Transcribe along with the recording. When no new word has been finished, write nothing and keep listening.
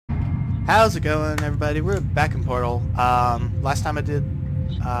How's it going, everybody? We're back in Portal. Last time I did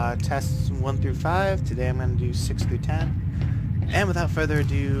tests 1 through 5. Today I'm going to do 6 through 10. And without further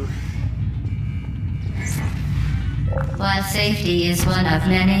ado... While safety is one of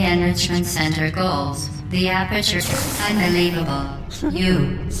many Enrichment Center goals, the aperture is unbelievable.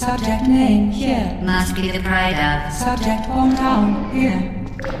 You Subject name here. must be the pride of. Subject hometown here.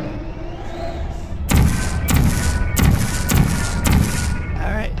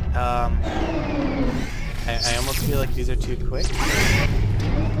 Alright, I almost feel like these are too quick.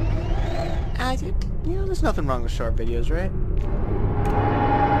 There's nothing wrong with short videos, right?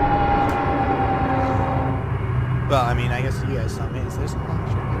 Well, I mean, I guess you guys tell me. Is there something wrong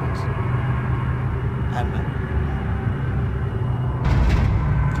with short videos? I don't know.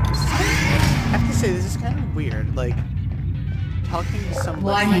 I have to say, this is kind of weird. Like, talking to somebody...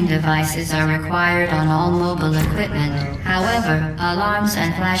 Warning devices are required on all mobile equipment. However, alarms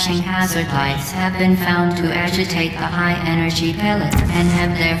and flashing hazard lights have been found to agitate the high-energy pellet and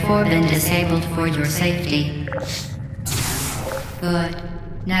have therefore been disabled for your safety. Good.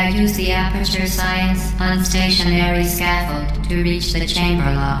 Now use the Aperture Science unstationary scaffold to reach the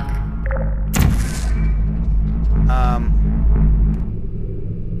chamber lock.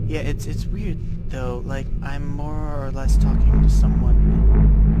 Yeah, it's weird though. Like, I'm more or less talking to someone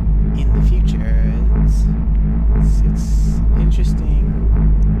in the future. It's interesting.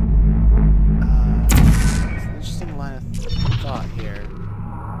 It's an interesting line of thought here.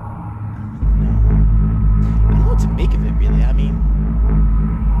 I don't know what to make of it, really. I mean,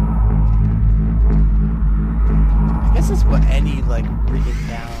 I guess that's what any, like, written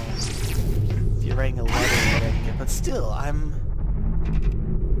down, if you're writing a letter or whatever, but still, I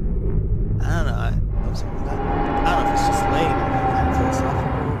don't know, I don't know if it's just late and kind of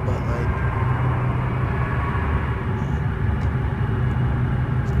philosophical, but, like,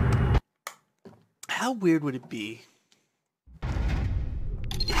 how weird would it be?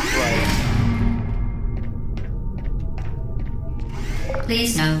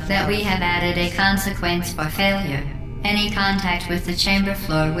 Please note that we have added a consequence for failure. Any contact with the chamber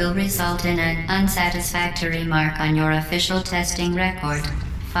floor will result in an unsatisfactory mark on your official testing record,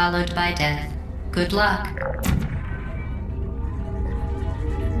 followed by death. Good luck.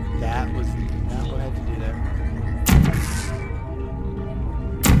 That was not what I had to do there.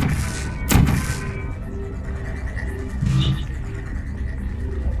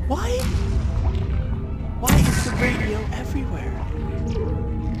 Why is the radio everywhere?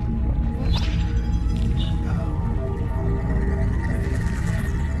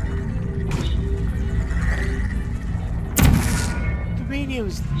 The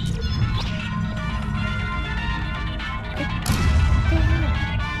radio's...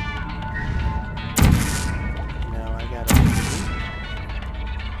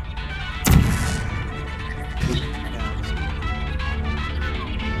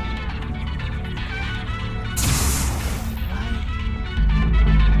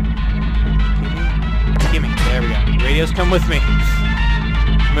 Radios, come with me.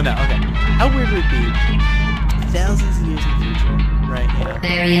 But no, okay. How weird would it be thousands of years in the future, right? You know?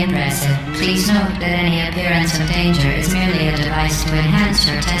 Very impressive. Please note that any appearance of danger is merely a device to enhance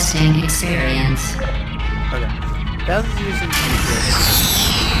your testing experience. Okay. Thousands of years in the future,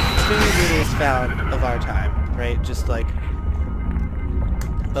 very little is found of our time, right? Just like,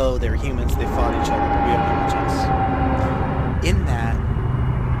 oh, they were humans, they fought each other, but we don't know much else. In that,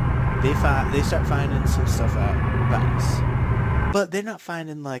 they start finding some stuff out about us. But they're not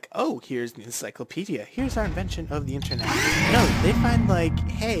finding like, oh, here's the encyclopedia, here's our invention of the internet. No, they find like,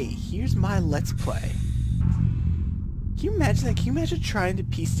 hey, here's my Let's Play. Can you imagine that? Can you imagine trying to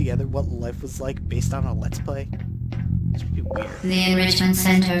piece together what life was like based on a Let's Play? It's pretty weird. The Enrichment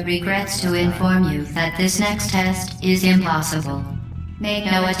Center regrets to inform you that this next test is impossible. Make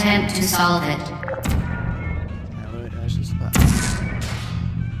no attempt to solve it.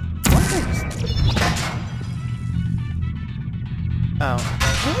 Oh.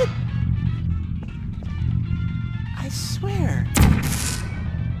 What? I swear.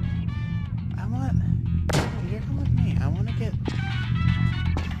 Here, come with me. I want to get...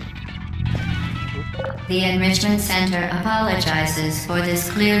 The Enrichment Center apologizes for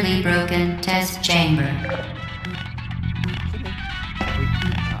this clearly broken test chamber.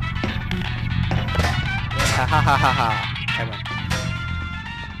 Ha ha ha ha ha. I win.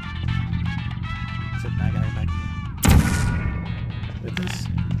 So now I gotta go back again. With this.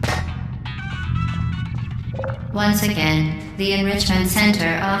 Once again, the Enrichment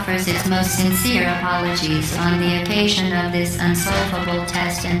Center offers its most sincere apologies on the occasion of this unsolvable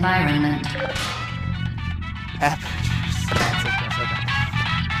test environment.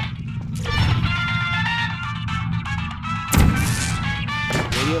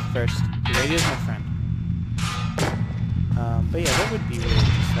 radio first. The radio's my friend. But yeah, that would be weird.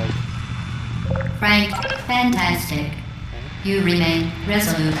 Just like... Frank, fantastic. You remain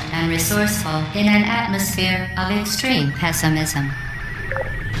resolute and resourceful in an atmosphere of extreme pessimism.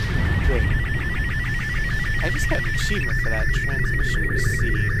 Great. I just got an achievement for that. Transmission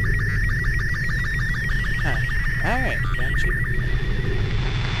received. Huh. Alright, got an achievement.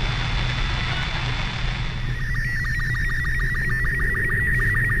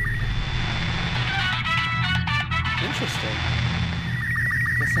 Interesting.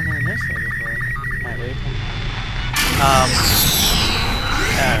 Guess I never noticed that before. Alright, wait.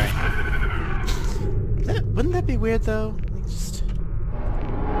 Alright. Wouldn't that be weird though? Like just...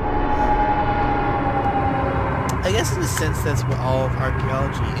 I guess in a sense that's what all of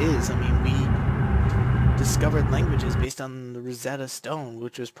archaeology is. I mean, we discovered languages based on the Rosetta Stone,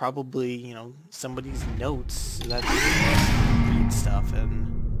 which was probably, you know, somebody's notes that read stuff, and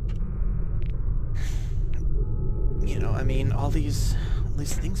you know, I mean, all these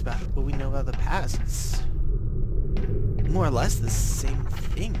things about what we know about the past, it's more or less the same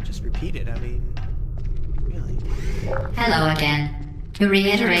thing, just repeated. I mean, really. Hello again. To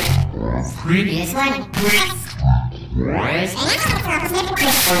reiterate, previous one.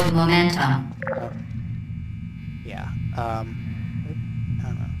 Momentum. Oh. Yeah. I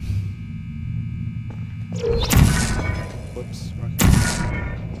don't know. Whoops. Wrong.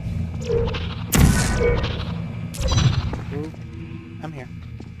 Ooh, I'm here.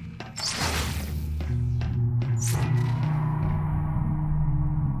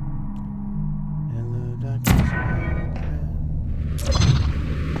 Hello, Doctor.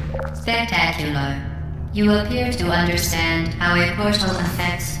 Spectacular. You appear to understand how a portal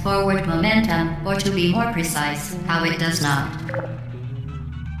affects forward momentum, or to be more precise, how it does not. Wait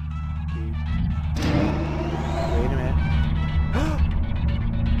a minute. Oh,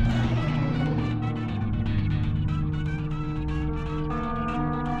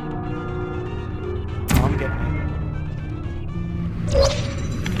 I'm getting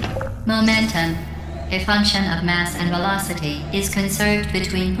it. Momentum, a function of mass and velocity, is conserved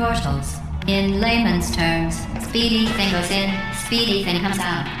between portals. In layman's terms, speedy thing goes in, speedy thing comes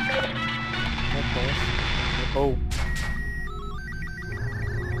out. Oh.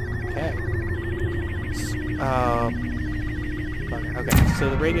 Okay. Okay, so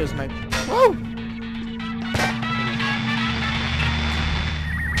the radios might... Whoa!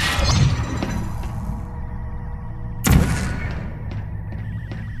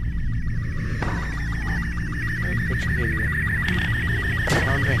 Which idiot?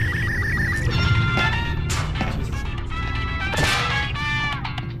 Wrong thing.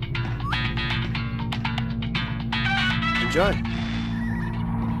 Enjoy.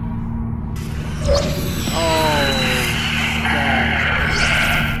 Oh,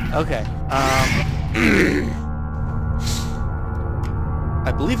 God. Okay.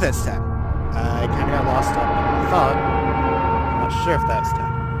 I believe that's 10. I kind of got lost up in the thought. I'm not sure if that's 10.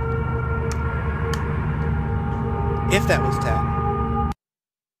 If that was 10.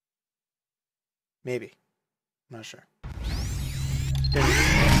 Maybe. I'm not sure. Okay,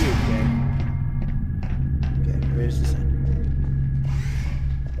 where's this end?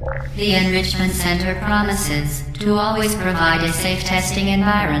 The Enrichment Center promises to always provide a safe testing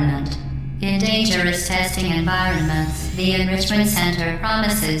environment. In dangerous testing environments, the Enrichment Center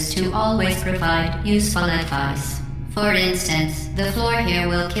promises to always provide useful advice. For instance, the floor here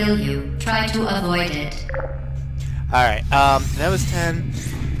will kill you. Try to avoid it. Alright, that was 10.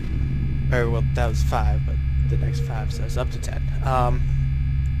 Or, well, that was 5, but the next 5, so it's up to 10.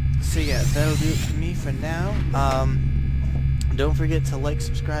 So yeah, that'll do it for me for now. Don't forget to like,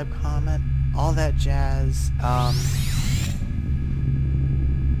 subscribe, comment, all that jazz.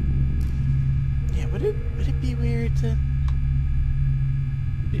 Yeah, would it be weird to...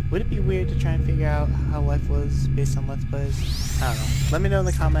 Would it be weird to try and figure out how life was based on Let's Plays? I don't know. Let me know in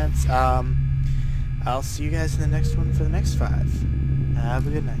the comments. I'll see you guys in the next one for the next 5. Have a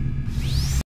good night.